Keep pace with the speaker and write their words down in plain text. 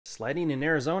Sledding in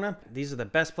Arizona? These are the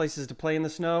best places to play in the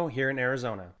snow here in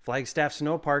Arizona. Flagstaff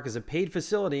Snow Park is a paid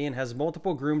facility and has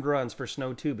multiple groomed runs for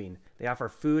snow tubing. They offer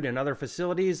food and other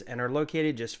facilities and are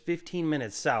located just 15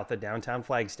 minutes south of downtown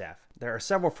Flagstaff. There are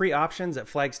several free options at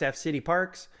Flagstaff City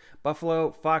Parks. Buffalo,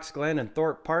 Fox Glen, and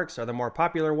Thorpe Parks are the more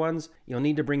popular ones. You'll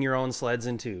need to bring your own sleds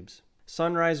and tubes.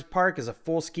 Sunrise Park is a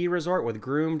full ski resort with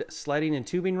groomed sledding and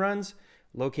tubing runs.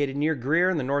 Located near Greer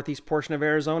in the northeast portion of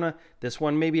Arizona, this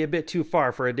one may be a bit too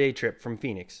far for a day trip from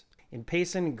Phoenix. In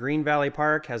Payson, Green Valley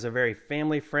Park has a very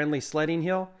family-friendly sledding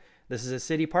hill. This is a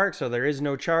city park, so there is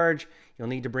no charge. You'll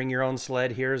need to bring your own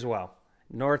sled here as well.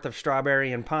 North of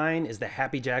Strawberry and Pine is the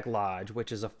Happy Jack Lodge,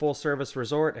 which is a full-service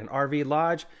resort and RV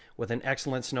lodge with an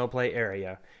excellent snowplay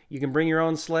area. You can bring your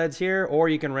own sleds here, or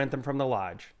you can rent them from the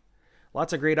lodge.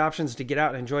 Lots of great options to get out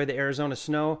and enjoy the Arizona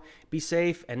snow. Be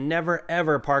safe and never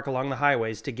ever park along the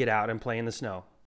highways to get out and play in the snow.